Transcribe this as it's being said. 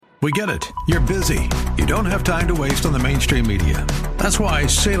We get it. You're busy. You don't have time to waste on the mainstream media. That's why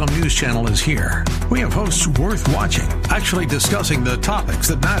Salem News Channel is here. We have hosts worth watching, actually discussing the topics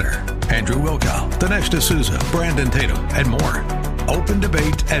that matter. Andrew Wilkow, Dinesh D'Souza, Brandon Tatum, and more. Open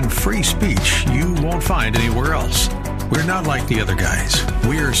debate and free speech you won't find anywhere else. We're not like the other guys.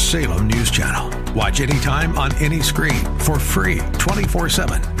 We're Salem News Channel. Watch anytime on any screen for free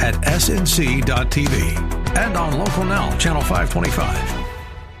 24/7 at snc.tv and on Local Now, Channel 525.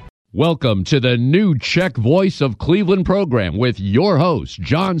 Welcome to the new Czech Voice of Cleveland program with your host,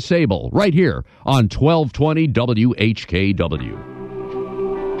 John Sable, right here on 1220 WHKW.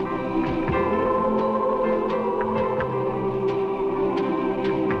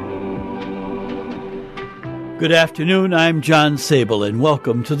 Good afternoon, I'm John Sable, and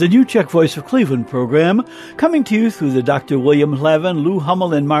welcome to the new Czech Voice of Cleveland program, coming to you through the Dr. William Hlavin, Lou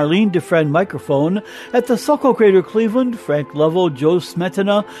Hummel, and Marlene DeFriend microphone at the Sokol Greater Cleveland, Frank Lovell, Joe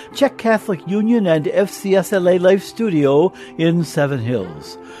Smetana, Czech Catholic Union, and FCSLA Life Studio in Seven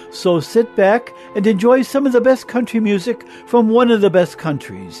Hills. So sit back and enjoy some of the best country music from one of the best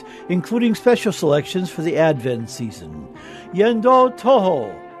countries, including special selections for the Advent season. Yendo Toho!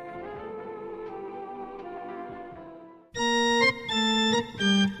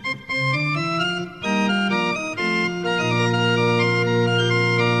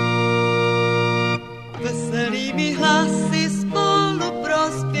 Veselými hlasy spolu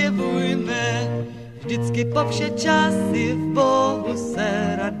prospěvujme, vždycky po vše časy v Bohu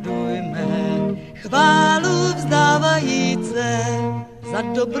se radujme. Chválu vzdávajíce, za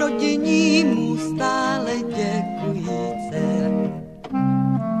dobrodění mu stále děkujíce.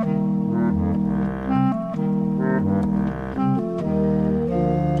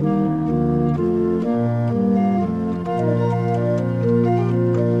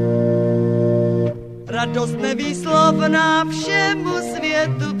 Radost nevýslovná všemu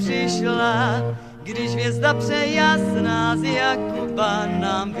světu přišla, když hvězda přejasná z Jakuba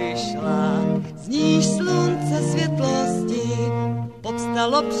nám vyšla. Z níž slunce světlosti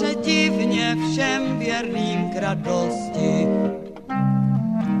povstalo předivně všem věrným k radosti.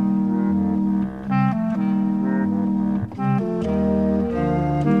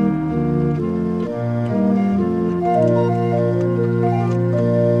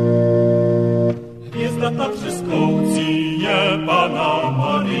 Ta přeskoucí je Panna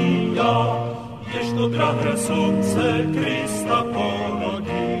Maria, jež to drahé slunce Krista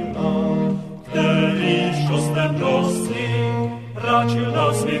porodila, který šťastné nosti ráčil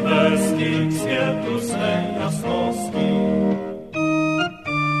nás vyvesti k světu své jasnosti.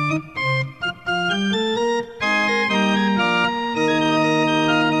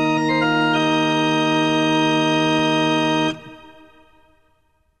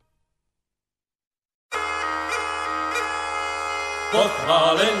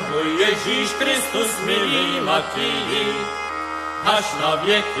 Pochválen buď Ježíš Kristus, milý Matěji, až na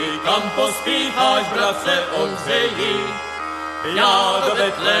věky, kam pospícháš, bratře Ondřeji. Já do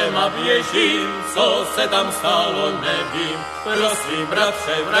Betléma běžím, co se tam stalo, nevím. Prosím,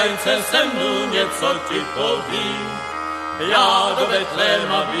 bratře, vrajce se mnou, něco ti povím. Já do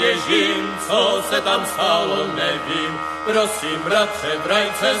Betléma běžím, co se tam stalo, nevím. Prosím, bratře,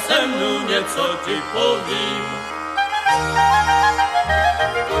 vrajce se mnou, něco ti povím.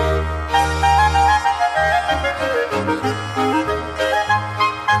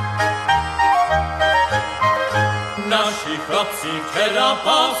 Naši chlapci včera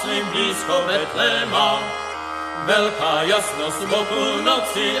pásli blízko Betléma, velká jasnost po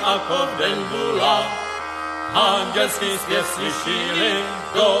půlnoci ako v den bula. Andělský zpěv slyšeli,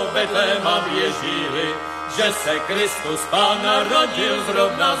 do Betléma běžíli, že se Kristus Pán narodil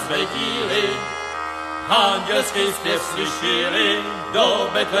zrovna z Bedíly. Andělský zpěv slyšeli, do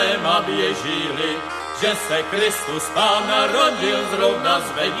Betléma běžíli, že se Kristus Pán narodil zrovna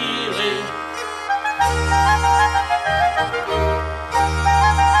z Bedíly.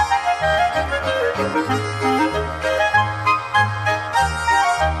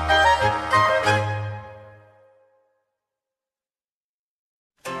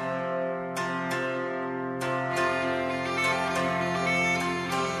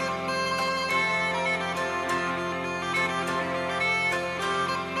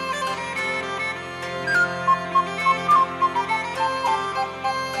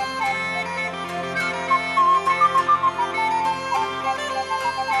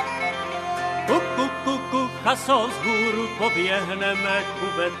 Chaso vzhůru poběhneme ku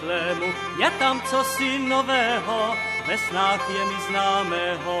Betlému, je tam cosi nového, ve snách je mi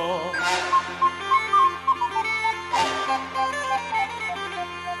známého.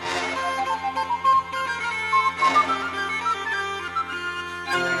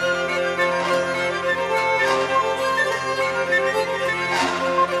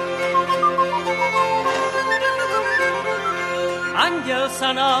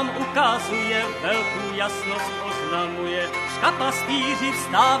 Slunce nám ukazuje, velkou jasnost oznamuje. Škapastýři,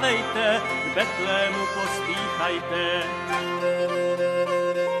 vstávejte, k Betlému pospíchajte.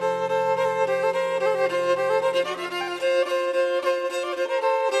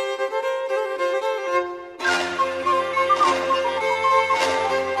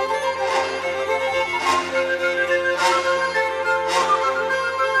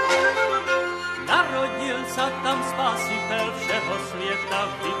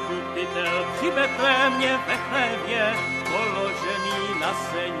 Při Betlémě ve chlévě, položený na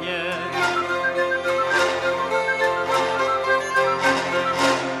seně.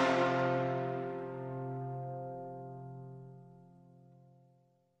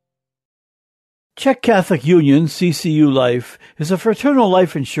 Czech Catholic Union, CCU Life, is a fraternal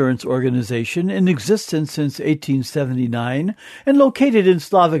life insurance organization in existence since 1879 and located in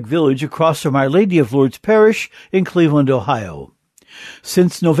Slavic Village across from Our Lady of Lourdes Parish in Cleveland, Ohio.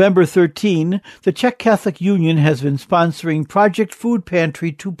 Since November 13, the Czech Catholic Union has been sponsoring Project Food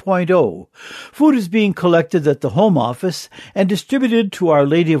Pantry 2.0. Food is being collected at the home office and distributed to Our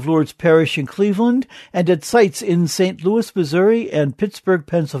Lady of Lourdes Parish in Cleveland and at sites in St. Louis, Missouri and Pittsburgh,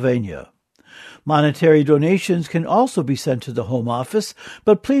 Pennsylvania. Monetary donations can also be sent to the home office,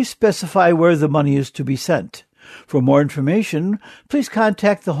 but please specify where the money is to be sent. For more information, please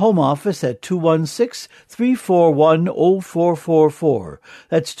contact the Home Office at 216-341-0444.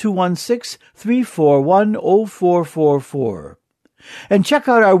 That's 216-341-0444. And check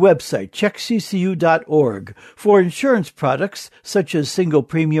out our website, czechccu.org, for insurance products such as single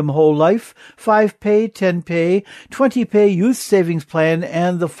premium whole life, 5-pay, 10-pay, 20-pay youth savings plan,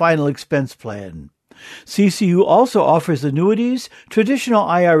 and the final expense plan. CCU also offers annuities, traditional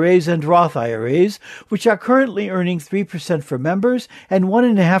IRAs, and Roth IRAs, which are currently earning 3% for members and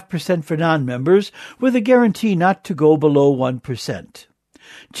 1.5% for non-members, with a guarantee not to go below 1%.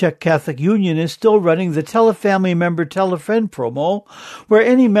 Czech Catholic Union is still running the Tell a Family Member, Tell a Friend promo, where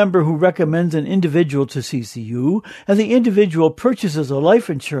any member who recommends an individual to CCU and the individual purchases a life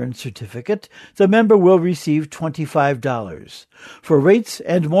insurance certificate, the member will receive $25. For rates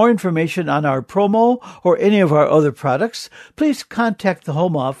and more information on our promo or any of our other products, please contact the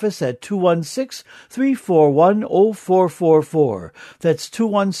Home Office at 216-341-0444. That's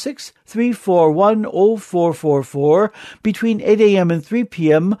 216-341-0444 between 8 a.m. and 3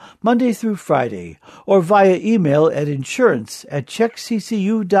 p.m. Monday through Friday, or via email at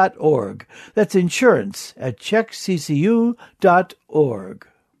insurance@czechccu.org. That's insurance@czechccu.org.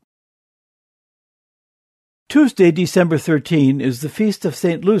 Tuesday, December 13, is the feast of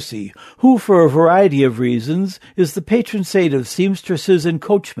St. Lucy, who, for a variety of reasons, is the patron saint of seamstresses and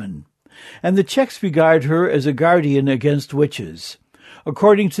coachmen, and the Czechs regard her as a guardian against witches.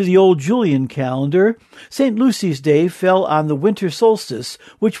 According to the old Julian calendar, St. Lucy's Day fell on the winter solstice,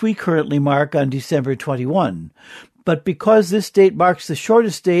 which we currently mark on December 21. But because this date marks the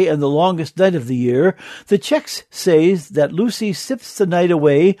shortest day and the longest night of the year, the Czechs say that Lucy sips the night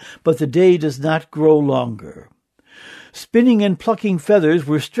away, but the day does not grow longer. Spinning and plucking feathers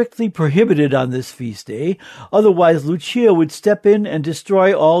were strictly prohibited on this feast day, otherwise Lucia would step in and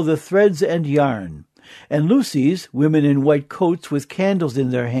destroy all the threads and yarn. And Lucy's, women in white coats with candles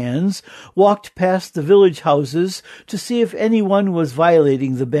in their hands, walked past the village houses to see if anyone was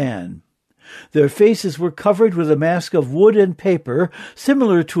violating the ban. Their faces were covered with a mask of wood and paper,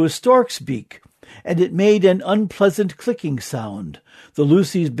 similar to a stork's beak, and it made an unpleasant clicking sound. The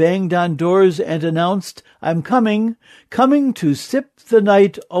Lucys banged on doors and announced, "I'm coming, coming to sip the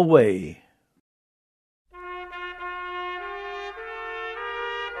night away."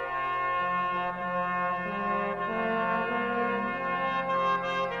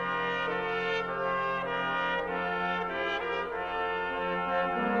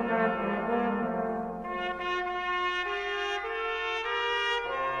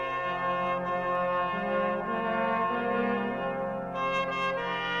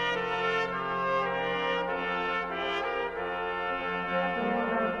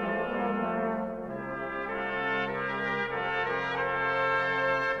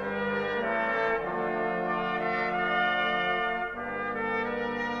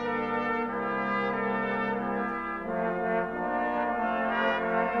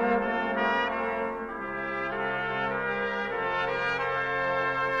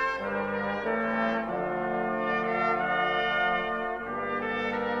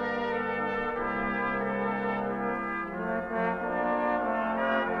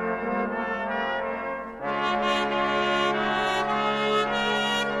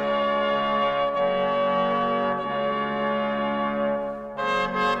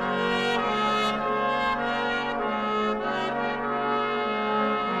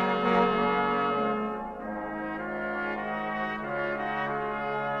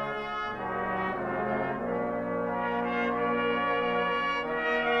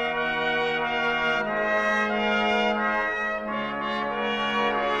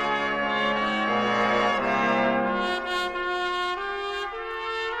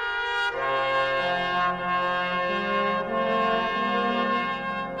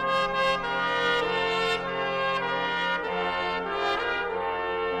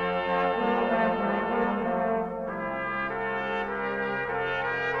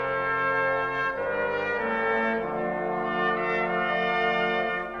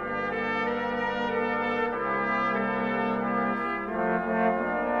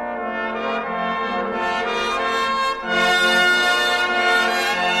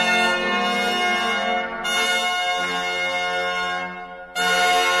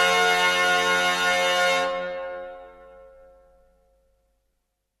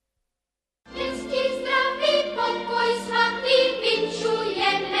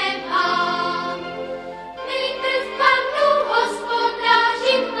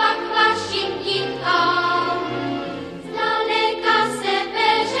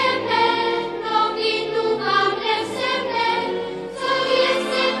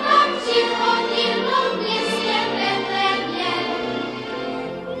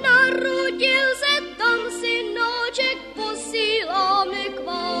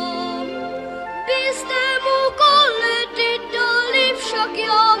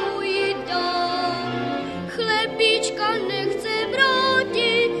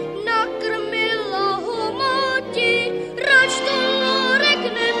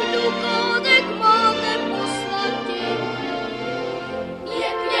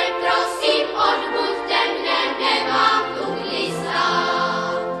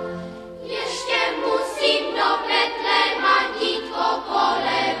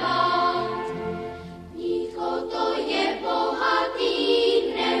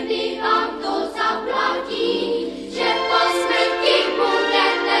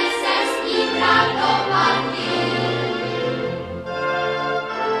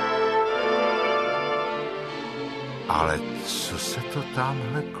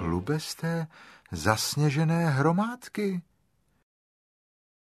 tamhle klube z té zasněžené hromádky?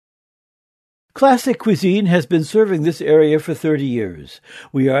 Classic Cuisine has been serving this area for 30 years.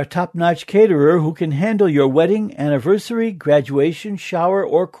 We are a top-notch caterer who can handle your wedding, anniversary, graduation, shower,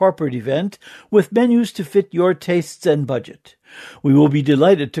 or corporate event with menus to fit your tastes and budget. We will be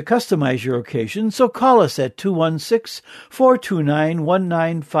delighted to customize your occasion, so call us at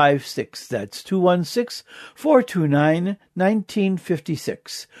 216-429-1956. That's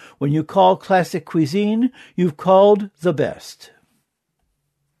 216-429-1956. When you call Classic Cuisine, you've called the best.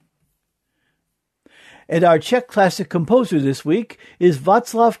 And our Czech classic composer this week is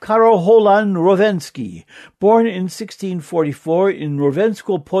Václav Karol Holan Rovensky, born in 1644 in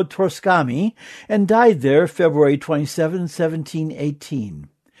Rovensko pod Troskami and died there February 27, 1718.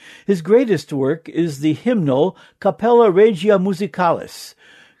 His greatest work is the hymnal Capella Regia Musicalis,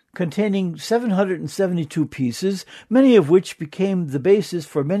 containing 772 pieces, many of which became the basis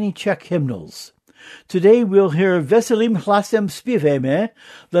for many Czech hymnals. Today we'll hear Veselým hlasem zpívejme,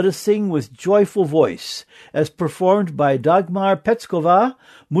 Let Us Sing with Joyful Voice, as performed by Dagmar Pecková,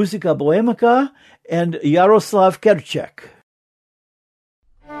 Muzika Bohemica, and Jaroslav Kerček.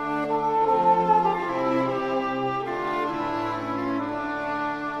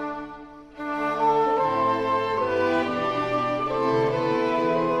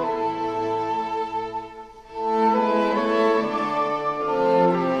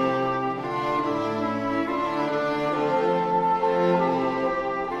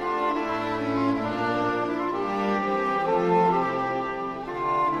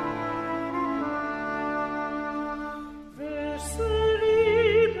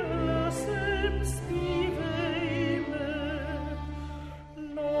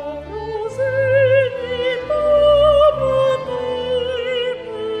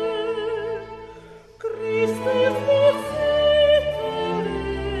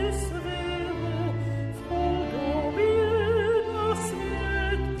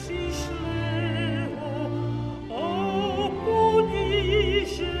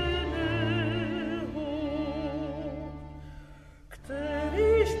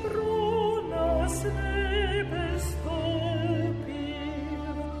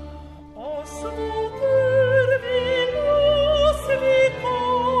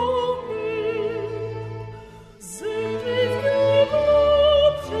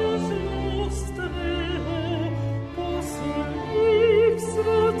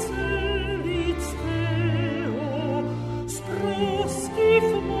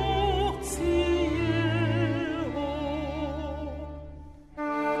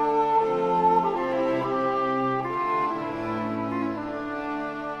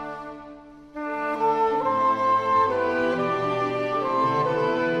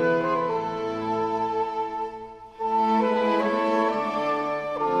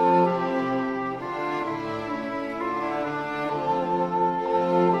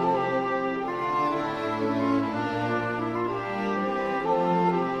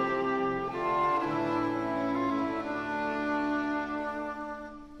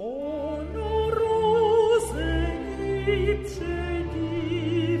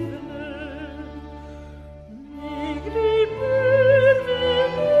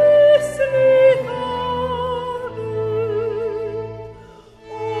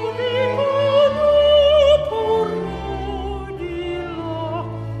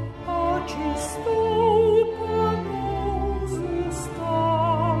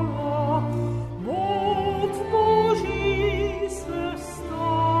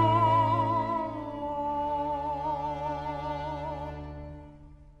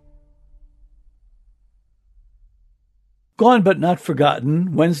 Gone but not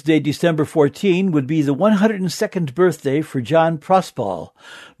forgotten, Wednesday, December 14, would be the 102nd birthday for John Prospal,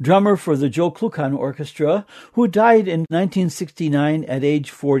 drummer for the Joe Klukan Orchestra, who died in 1969 at age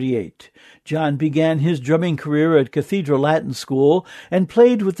 48. John began his drumming career at Cathedral Latin School and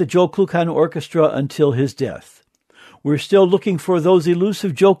played with the Joe Klukan Orchestra until his death. We're still looking for those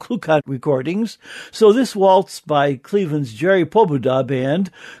elusive Joe Klukan recordings, so this waltz by Cleveland's Jerry Pobuda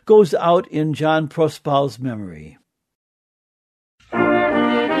Band goes out in John Prospal's memory.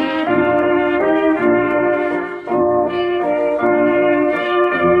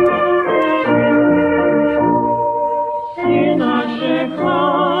 In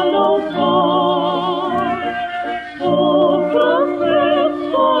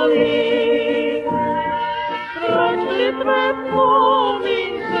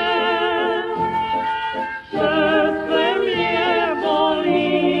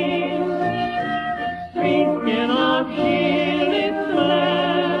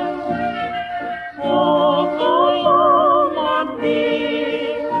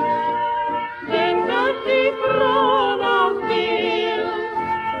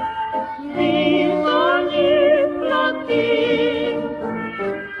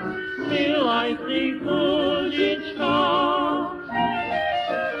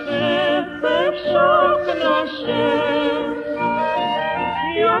okna šel,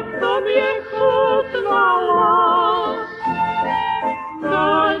 jak tobě chutnala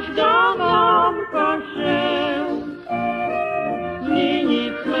každá mámka šel.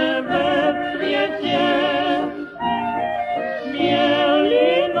 Nyní jsme ve světě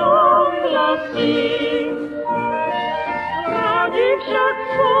měli nám vlasy, rádi však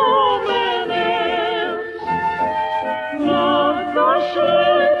vzpomenem na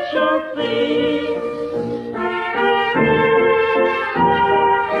zašlé časy.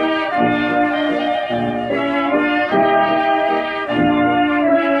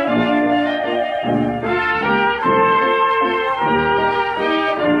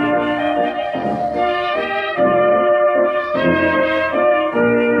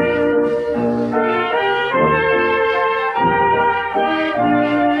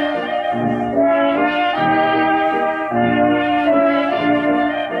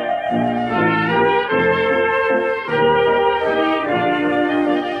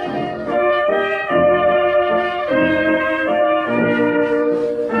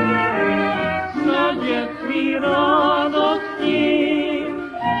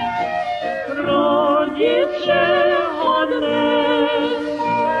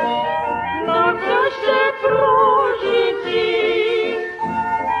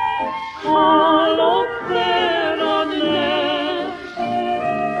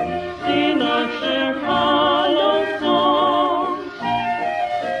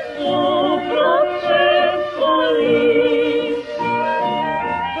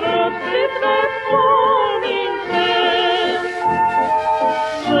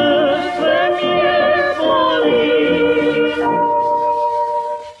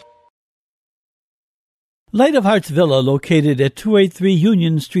 Light of Hearts Villa, located at 283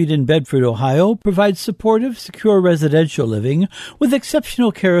 Union Street in Bedford, Ohio, provides supportive, secure residential living with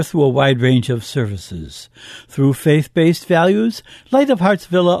exceptional care through a wide range of services. Through faith-based values, Light of Hearts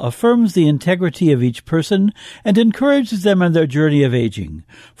Villa affirms the integrity of each person and encourages them on their journey of aging.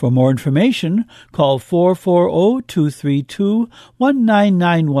 For more information, call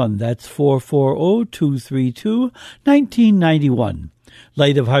 440-232-1991. That's 440-232-1991.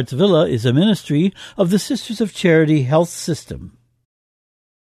 Light of Hearts Villa is a ministry of the Sisters of Charity Health System.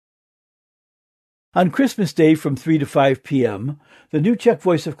 On Christmas Day from 3 to 5 p.m., the New Czech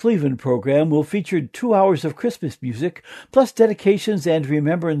Voice of Cleveland program will feature 2 hours of Christmas music, plus dedications and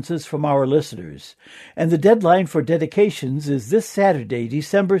remembrances from our listeners. And the deadline for dedications is this Saturday,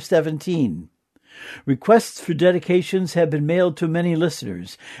 December 17. Requests for dedications have been mailed to many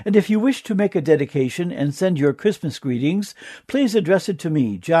listeners, and if you wish to make a dedication and send your Christmas greetings, please address it to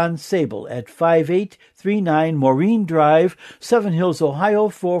me, John Sable, at 5839 Maureen Drive, Seven Hills, Ohio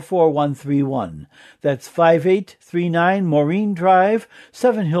 44131. That's 5839 Maureen Drive,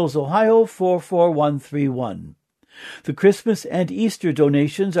 Seven Hills, Ohio 44131. The Christmas and Easter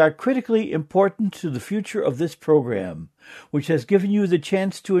donations are critically important to the future of this program, which has given you the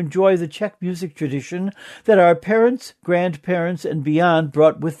chance to enjoy the Czech music tradition that our parents, grandparents, and beyond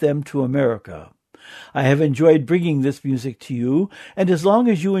brought with them to America. I have enjoyed bringing this music to you, and as long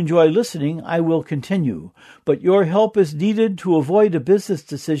as you enjoy listening, I will continue. But your help is needed to avoid a business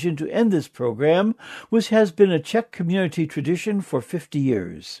decision to end this program, which has been a Czech community tradition for 50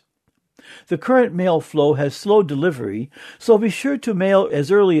 years. The current mail flow has slow delivery, so be sure to mail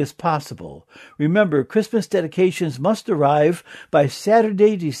as early as possible. Remember, Christmas dedications must arrive by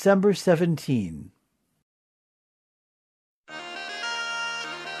Saturday, December 17.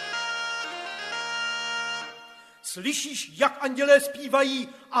 Slyšíš, jak andělé zpívají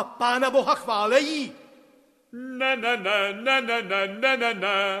a Pána Boha chválejí? Ne, ne, ne, ne, ne, ne, ne, ne,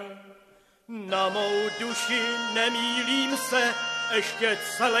 ne. Na mou duši nemýlím se, ještě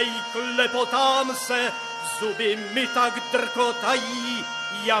celej klepotám se, zuby mi tak drkotají,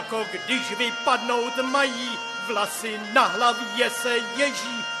 jako když vypadnout mají, vlasy na hlavě se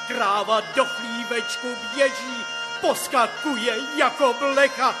ježí, kráva do chlívečku běží, poskakuje jako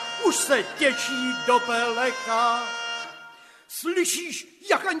blecha, už se těší do pelecha. Slyšíš,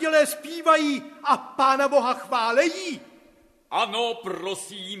 jak andělé zpívají a Pána Boha chválejí? Ano,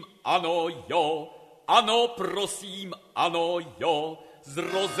 prosím, ano, jo. Ano, prosím, ano, jo.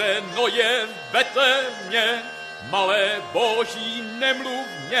 Zrozeno je v Betlémě, malé boží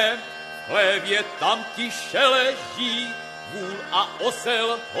nemluvně. V chlévě tam tiše leží, vůl a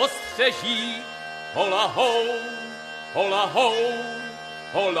osel ho střeží. Hola hou, hola hou,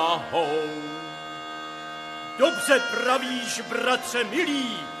 hola hou. Dobře pravíš, bratře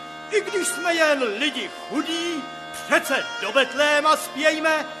milý, i když jsme jen lidi chudí, přece do Betléma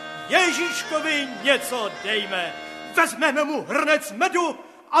spějme, Ježíškovi něco dejme. Vezmeme mu hrnec medu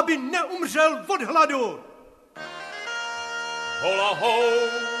aby neumřel od hladu. Hola ho,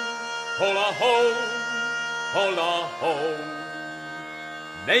 hola ho, hola ho.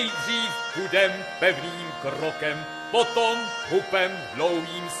 Nejdřív půjdem pevným krokem, potom hupem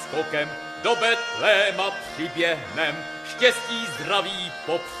dlouhým skokem, do Betléma přiběhnem, štěstí zdraví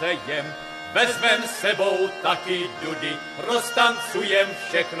popřejem. Vezmem sebou taky dudy, roztancujem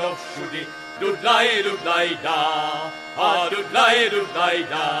všechno všudy. Dudlaj, dudlaj, dá, a dudlaj, dudlaj,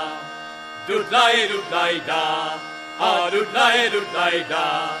 dá. Dudlaj, dudlaj, dá, a dudlaj, dudlaj,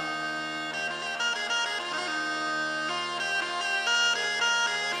 dá.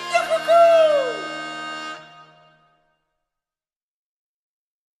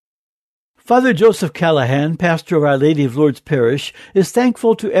 Father Joseph Callahan, pastor of Our Lady of Lourdes Parish, is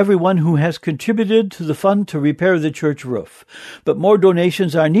thankful to everyone who has contributed to the fund to repair the church roof. But more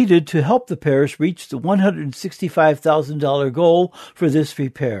donations are needed to help the parish reach the $165,000 goal for this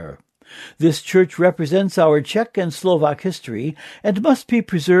repair. This church represents our Czech and Slovak history and must be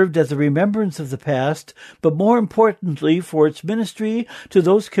preserved as a remembrance of the past, but more importantly for its ministry to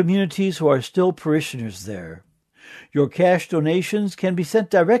those communities who are still parishioners there. Your cash donations can be sent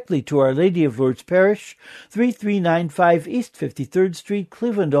directly to Our Lady of Lourdes Parish, 3395 East 53rd Street,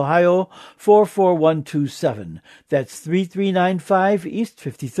 Cleveland, Ohio, 44127. That's 3395 East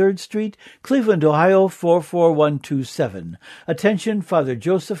 53rd Street, Cleveland, Ohio, 44127. Attention, Father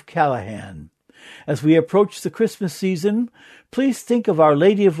Joseph Callahan. As we approach the Christmas season, please think of Our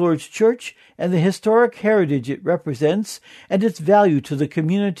Lady of Lourdes Church and the historic heritage it represents and its value to the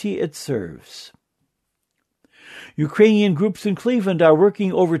community it serves. Ukrainian groups in Cleveland are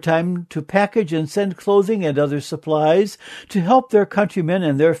working overtime to package and send clothing and other supplies to help their countrymen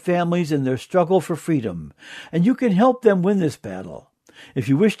and their families in their struggle for freedom, and you can help them win this battle. If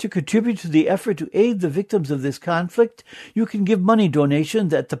you wish to contribute to the effort to aid the victims of this conflict, you can give money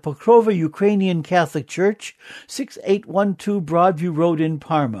donations at the Pokrova Ukrainian Catholic Church, 6812 Broadview Road in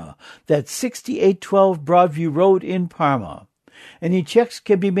Parma. That's 6812 Broadview Road in Parma. Any checks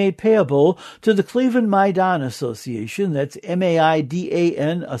can be made payable to the Cleveland Maidan Association, that's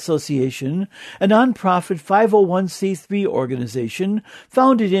MAIDAN Association, a nonprofit 501c3 organization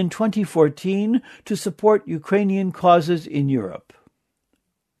founded in 2014 to support Ukrainian causes in Europe.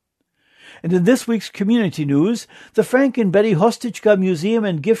 And in this week's community news, the Frank and Betty Hostichka Museum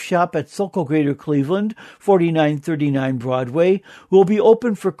and Gift Shop at Sokol Greater Cleveland, 4939 Broadway, will be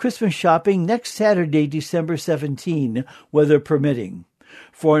open for Christmas shopping next Saturday, December 17, weather permitting.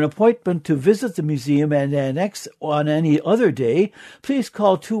 For an appointment to visit the museum and annex on any other day, please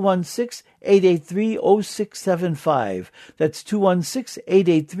call 216-883-0675. That's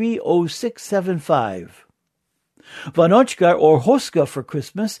 216-883-0675. Vanochka or Hoska for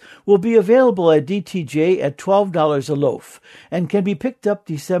Christmas will be available at DTJ at $12 a loaf and can be picked up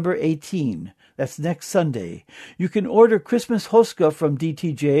December 18. That's next Sunday. You can order Christmas Hoska from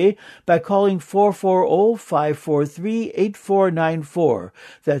DTJ by calling 440-543-8494.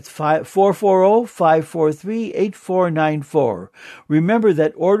 That's 440-543-8494. Remember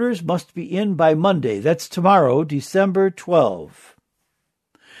that orders must be in by Monday. That's tomorrow, December 12.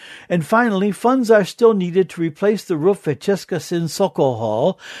 And finally, funds are still needed to replace the roof at Česká Syn Sokol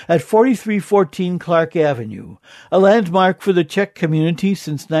Hall at 4314 Clark Avenue, a landmark for the Czech community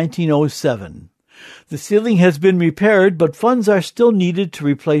since 1907. The ceiling has been repaired, but funds are still needed to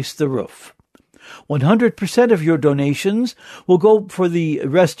replace the roof. 100% of your donations will go for the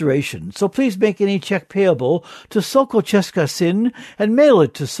restoration, so please make any check payable to Sokol Česká Syn and mail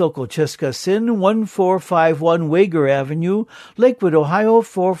it to Sokol Česká Syn, 1451 Wager Avenue, Lakewood, Ohio,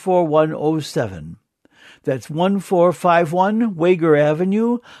 44107. That's 1451 Wager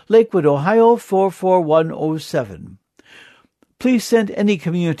Avenue, Lakewood, Ohio, 44107. Please send any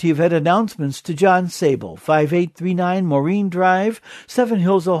community event announcements to John Sable, 5839 Maureen Drive, Seven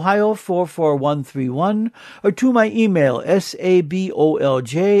Hills, Ohio, 44131, or to my email,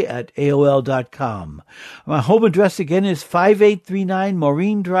 sabolj@aol.com. My home address again is 5839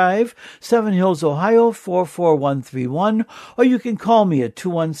 Maureen Drive, Seven Hills, Ohio, 44131, or you can call me at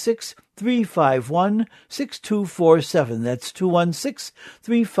 216-351-6247. That's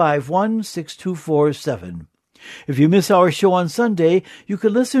 216-351-6247. If you miss our show on Sunday, you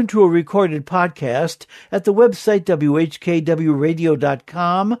can listen to a recorded podcast at the website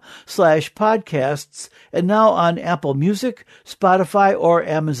whkwradio.com/podcasts and now on Apple Music, Spotify, or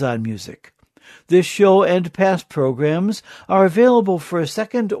Amazon Music. This show and past programs are available for a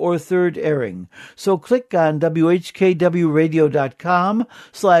second or third airing, so click on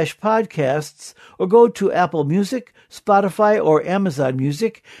whkwradio.com/podcasts or go to Apple Music, Spotify, or Amazon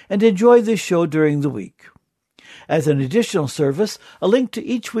Music and enjoy this show during the week. As an additional service, a link to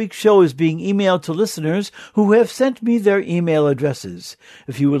each week's show is being emailed to listeners who have sent me their email addresses.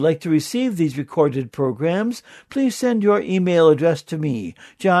 If you would like to receive these recorded programs, please send your email address to me,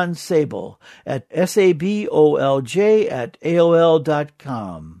 John Sabol, at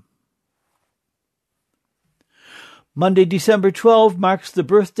sabolj@aol.com. Monday, December 12 marks the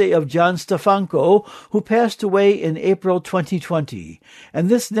birthday of John Stefanko, who passed away in April 2020, and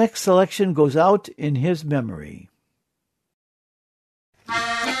this next selection goes out in his memory.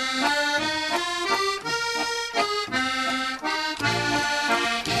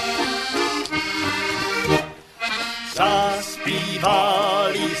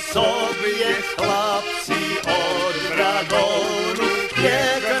 Zaspívali sobie chlapci od Radonu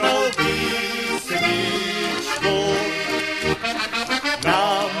pěknou písničku. Na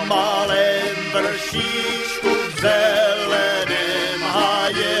malém vršíčku v zeleném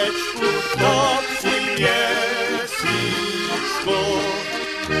háječku to při měsíčku.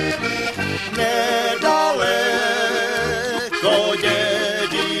 Nedaleko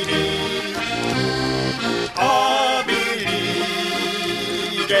dědiny aby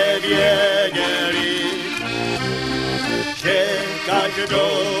lidé věděli, že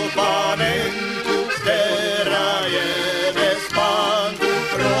každou panenku, která je ve spánku,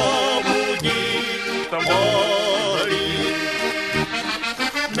 probudit mohli.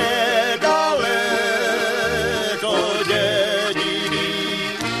 Nedaleko dědiny,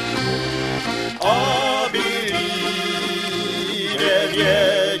 aby lidé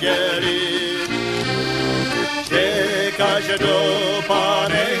věděli, že každou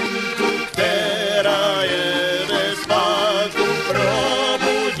panenku, která je ve spánku,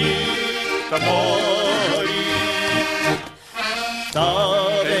 probudit mohli.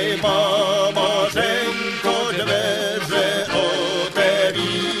 Stavej, mamařenko, dveře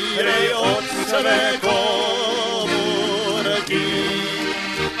otevírej od své komůrky.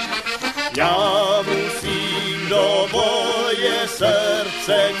 Já musím do moje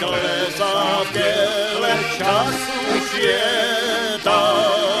srdce klesá v těle, čas už je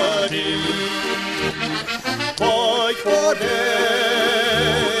tady. Pojď podej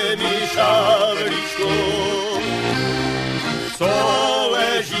mi šavličku, co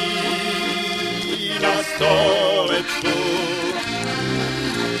leží na stolečku.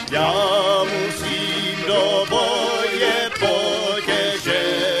 Já musím do boje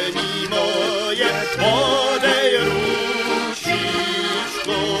potěšení moje, podej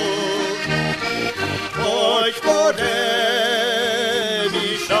ručičku. Pojď podej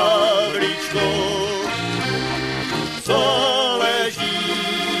mi šavličku, co leží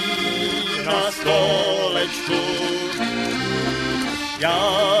na stolečku.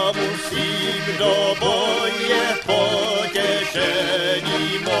 Já musím do boje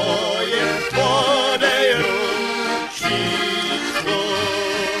potěšení moje, podej ručičku.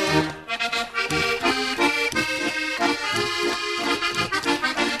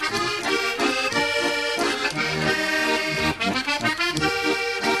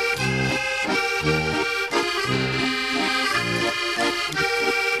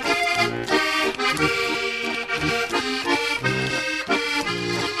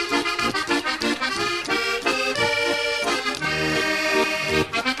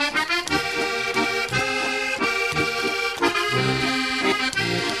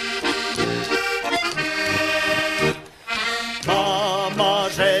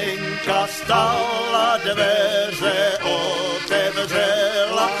 Stala dveře,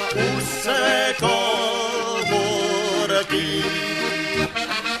 otevřela u své komůrky.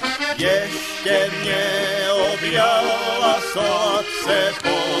 Ještě mě objala, sladce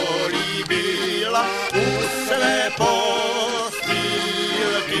políbila u své postýlky.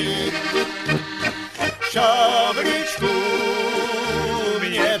 Šavličku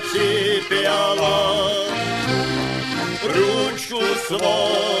mě připěla, ručku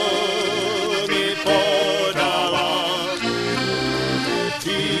svou mi podala.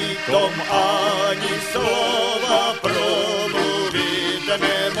 Přitom ani slova promluvit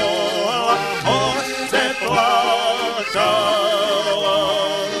nemohla, hořce plakala.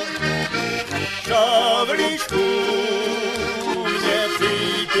 Šavličku mě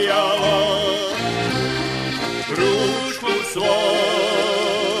připěla, ručku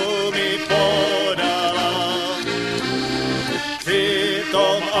svou mi podala.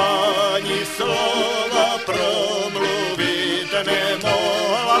 Přitom ani slova promluvit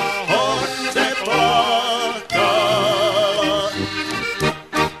nemohla, hořce plakala.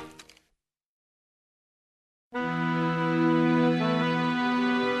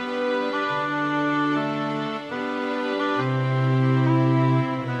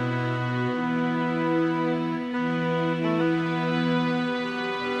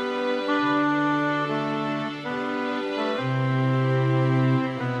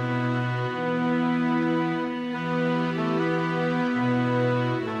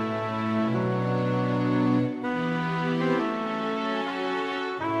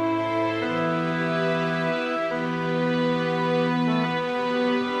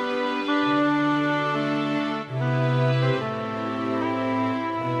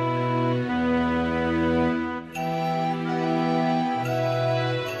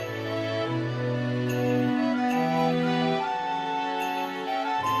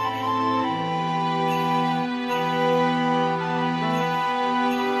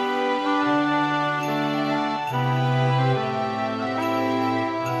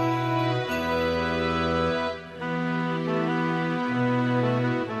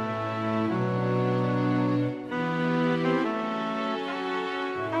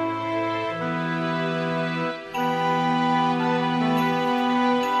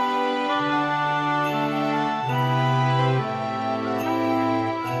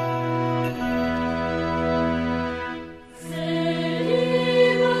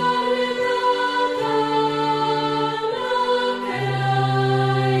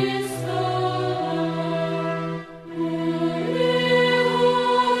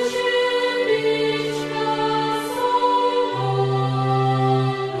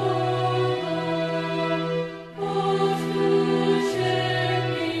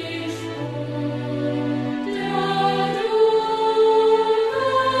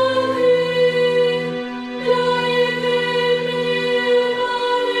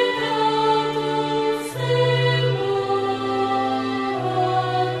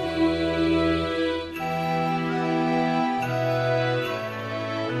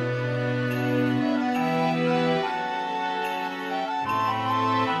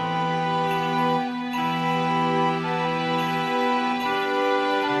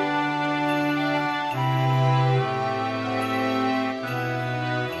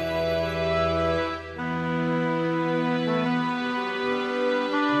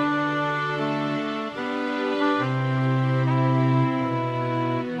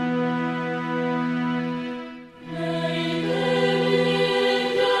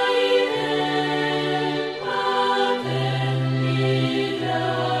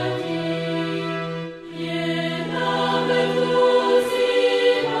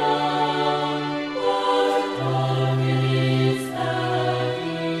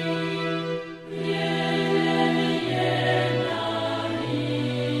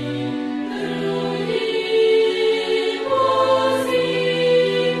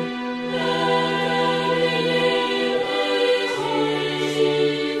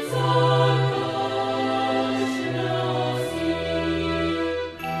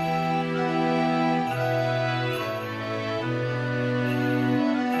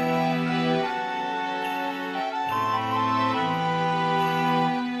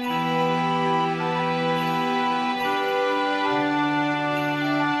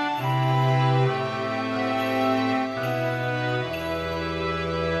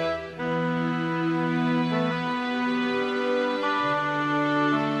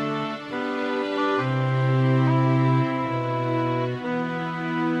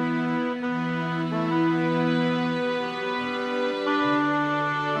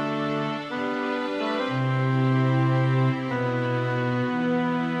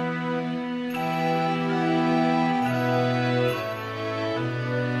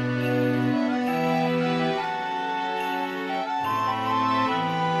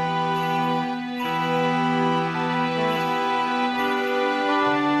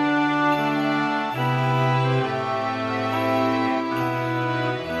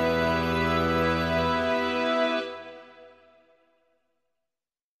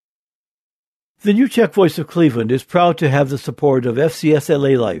 The New Czech Voice of Cleveland is proud to have the support of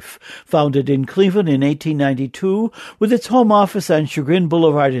FCSLA Life, founded in Cleveland in 1892, with its home office on Chagrin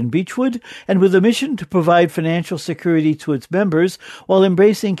Boulevard in Beechwood, and with a mission to provide financial security to its members while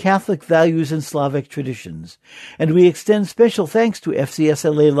embracing Catholic values and Slavic traditions. And we extend special thanks to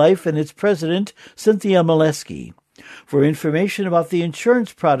FCSLA Life and its president, Cynthia Molesky. For information about the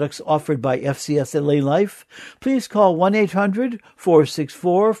insurance products offered by FCSLA Life, please call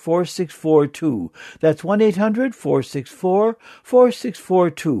 1-800-464-4642. That's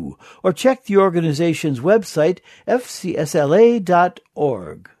 1-800-464-4642. Or check the organization's website, fcsla.org.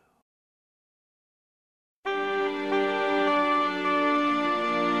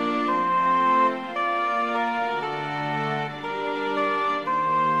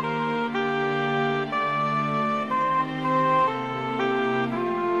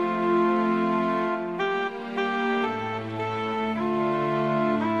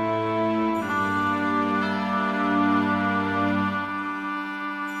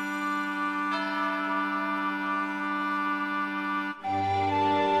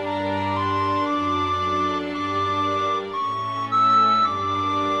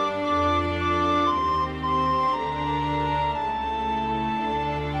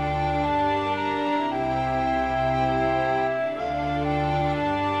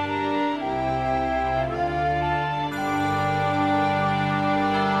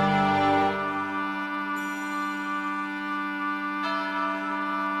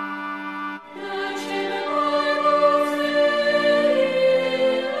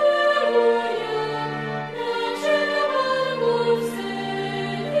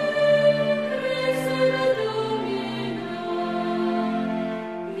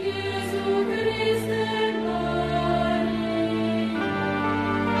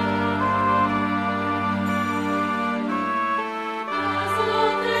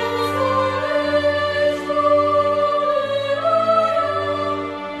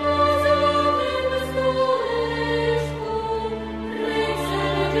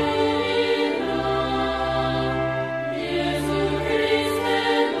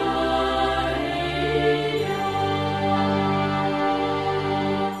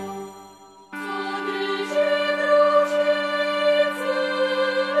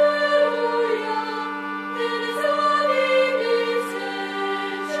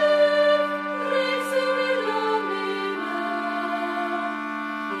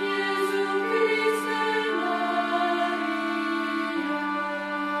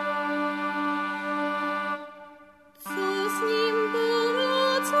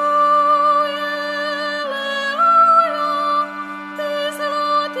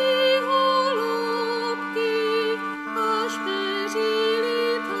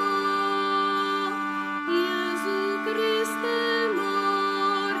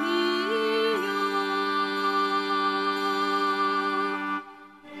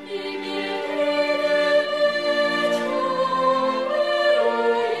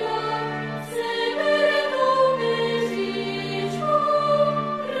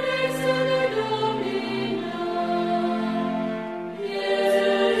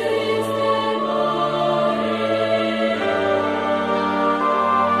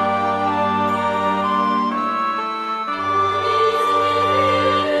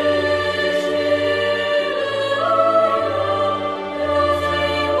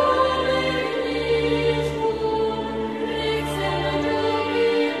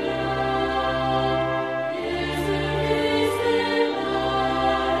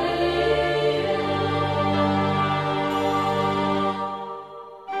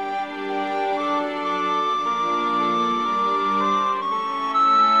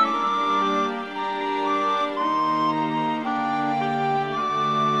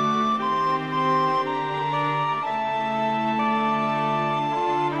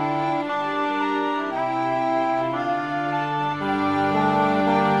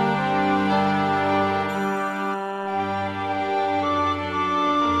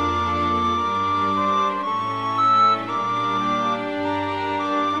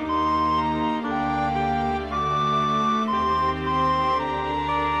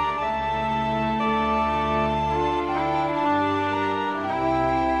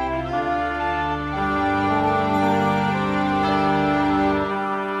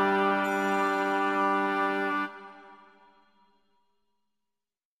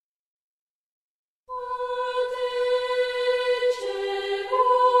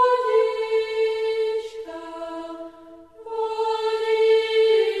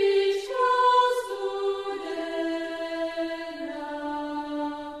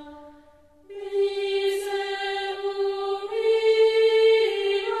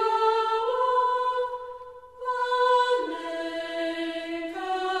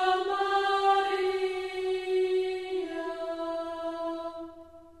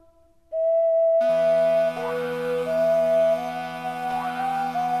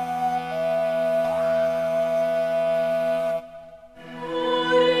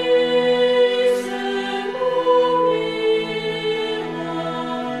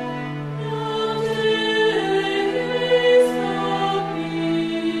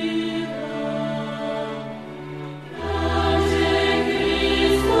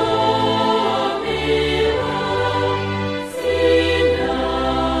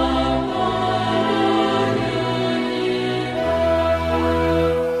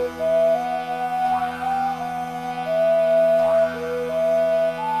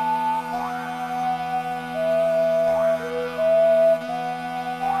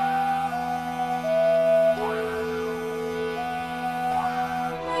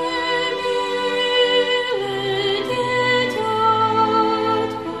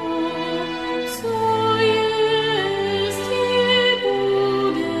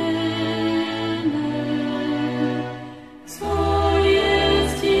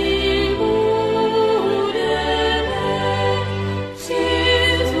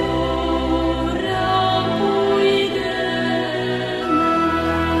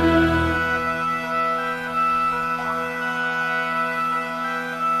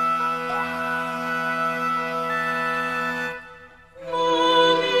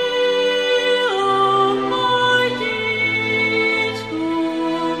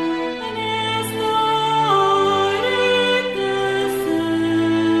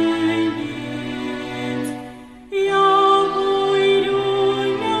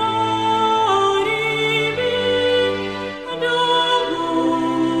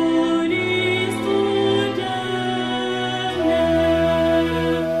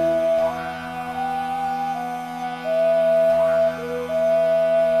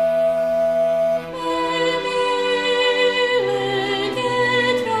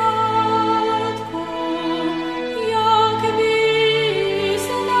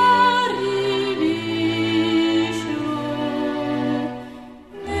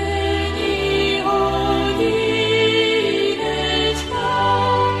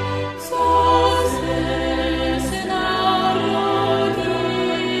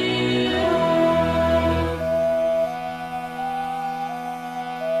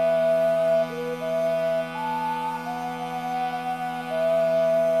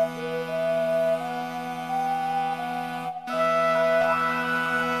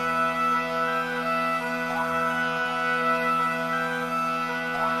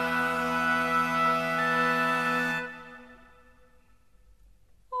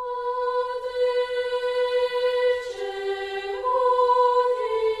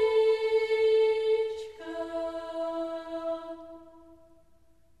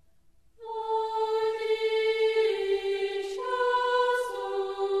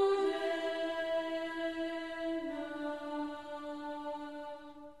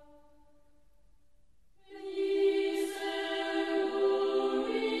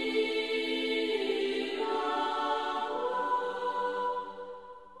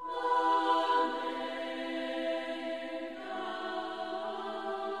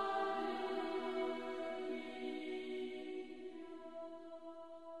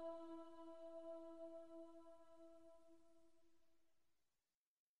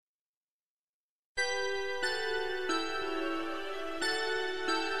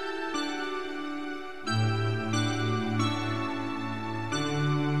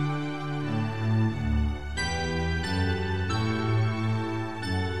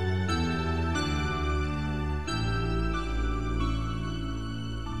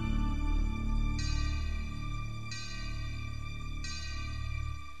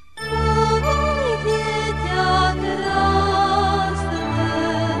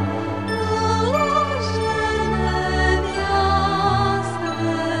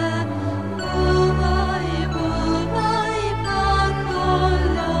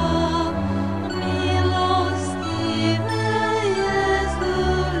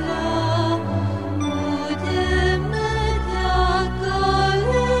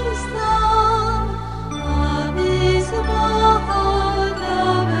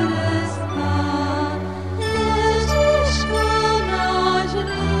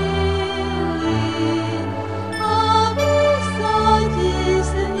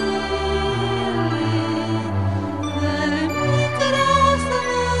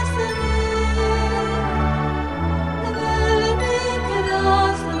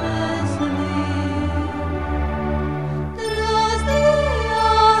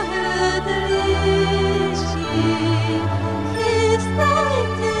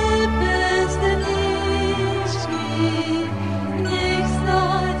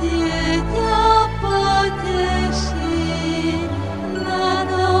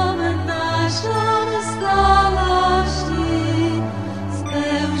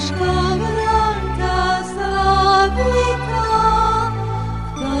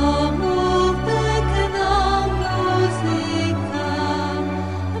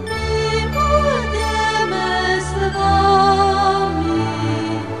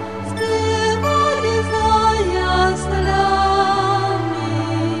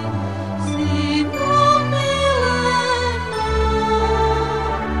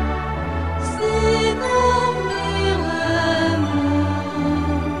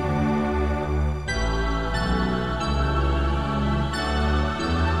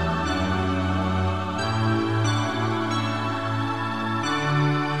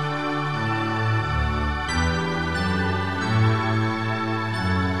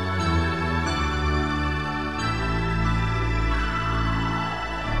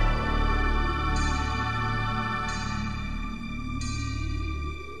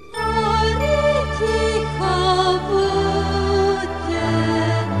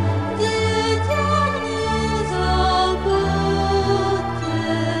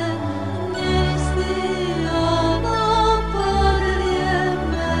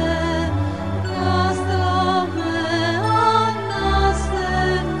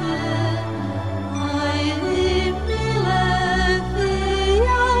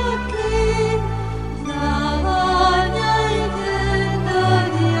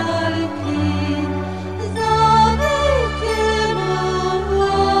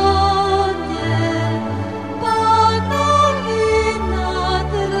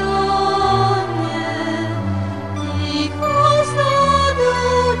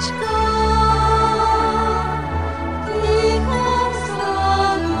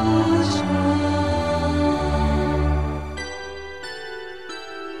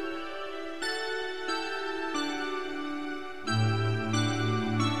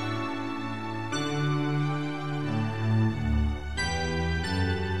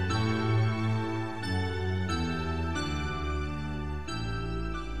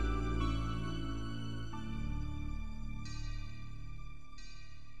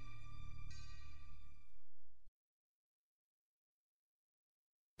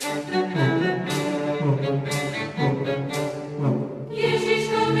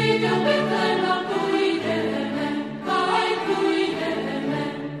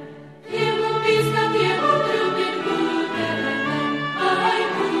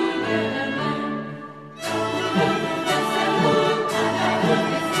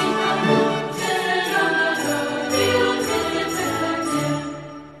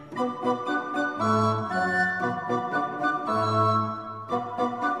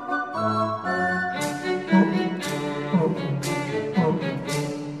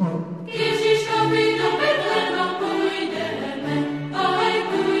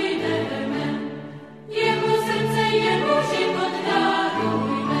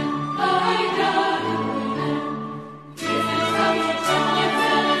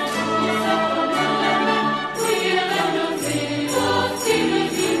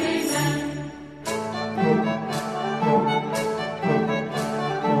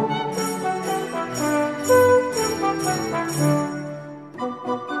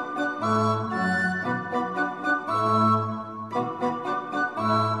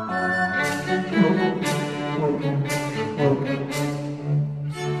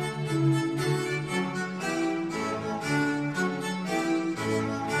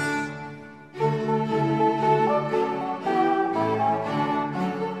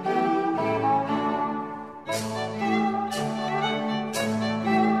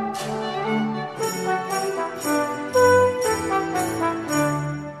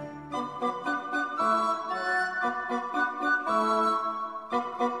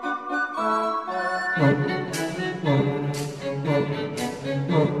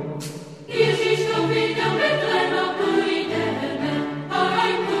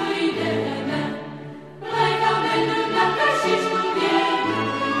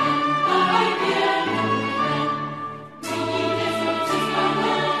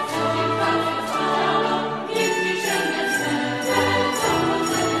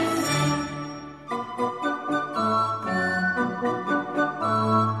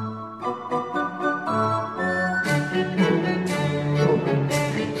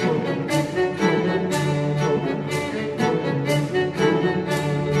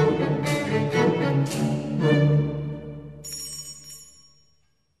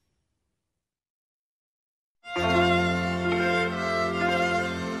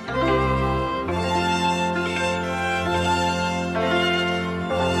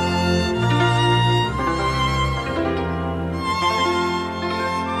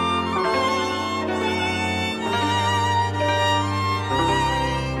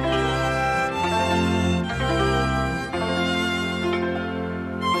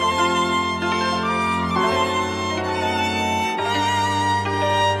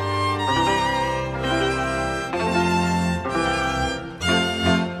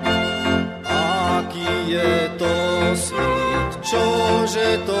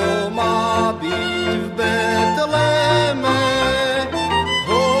 Čože to má byť v Betleme?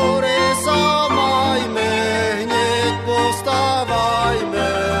 Hore sa majme, hneď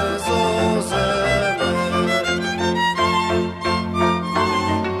postávajme zo zeme.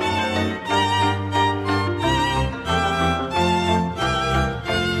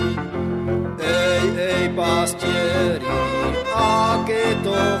 Ej, pastieri, aké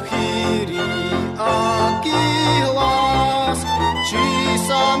to chýri, aký hlas, či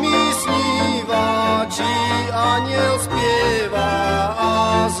sa mi sníva, či aniel spieva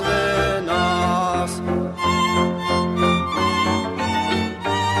a zve nás.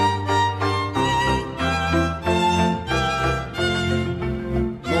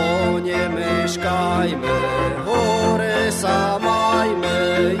 No nemeškajme, hore sa majme,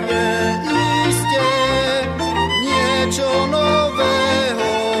 je iste niečo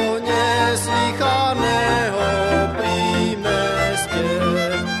nového, neslychaného pri meste.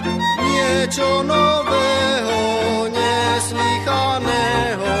 Niečo nového,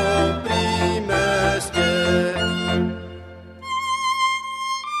 neslychaného pri meste.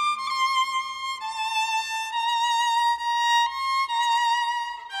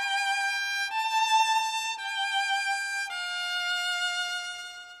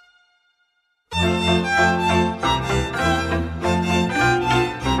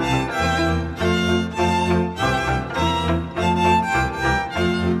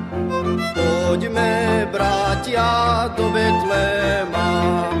 Poďme, bratia, do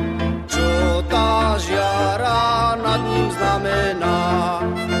Betlema, čo tá žiara nad ním znamená.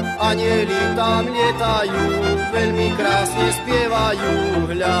 Anieli tam lietajú, veľmi krásne spievajú,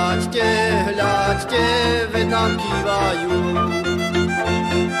 hľaďte, hľaďte, veď nám kývajú.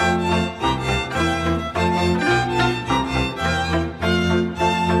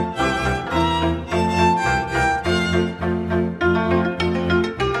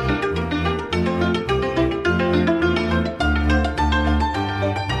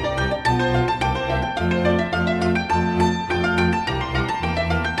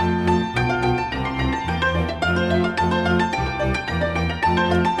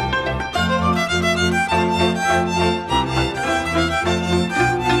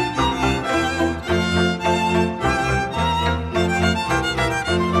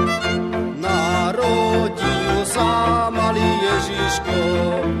 Narodil sa malý Ježiško,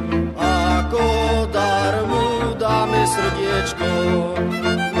 ako dar mu dáme srdiečko.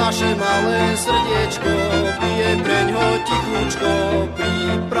 Naše malé srdiečko bije preňho tichúčko,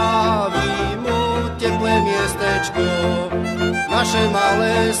 pripraví mu teplé miestečko. Naše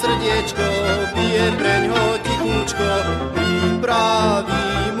malé srdiečko bije preňho tichúčko, pripraví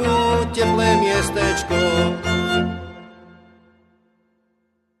mu teplé miestečko.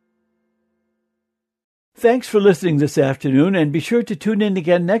 Thanks for listening this afternoon, and be sure to tune in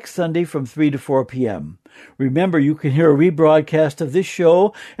again next Sunday from 3 to 4 p.m. Remember, you can hear a rebroadcast of this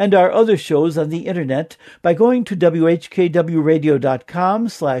show and our other shows on the Internet by going to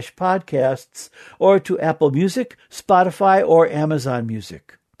whkwradio.com/podcasts or to Apple Music, Spotify, or Amazon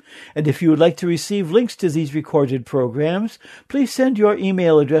Music. And if you would like to receive links to these recorded programs, please send your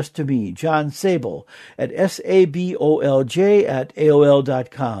email address to me, John Sabol, at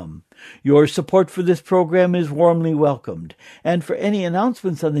sabolj@aol.com. Your support for this program is warmly welcomed. And for any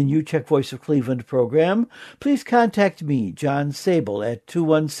announcements on the New Czech Voice of Cleveland program, please contact me, John Sabol, at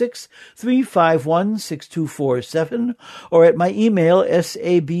 216-351-6247 or at my email,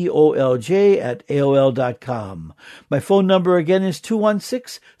 sabolj@aol.com. My phone number again is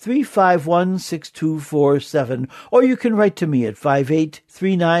 216-351-6247, or you can write to me at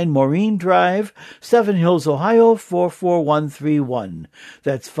 5839 Maureen Drive, Seven Hills, Ohio, 44131.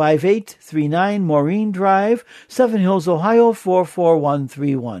 That's 5839 Maureen Drive, Seven Hills, Ohio,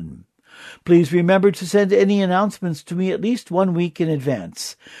 44131. Please remember to send any announcements to me at least 1 week in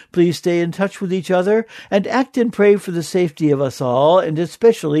advance. Please stay in touch with each other and act and pray for the safety of us all, and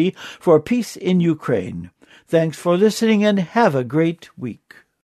especially for peace in Ukraine. Thanks for listening, and have a great week.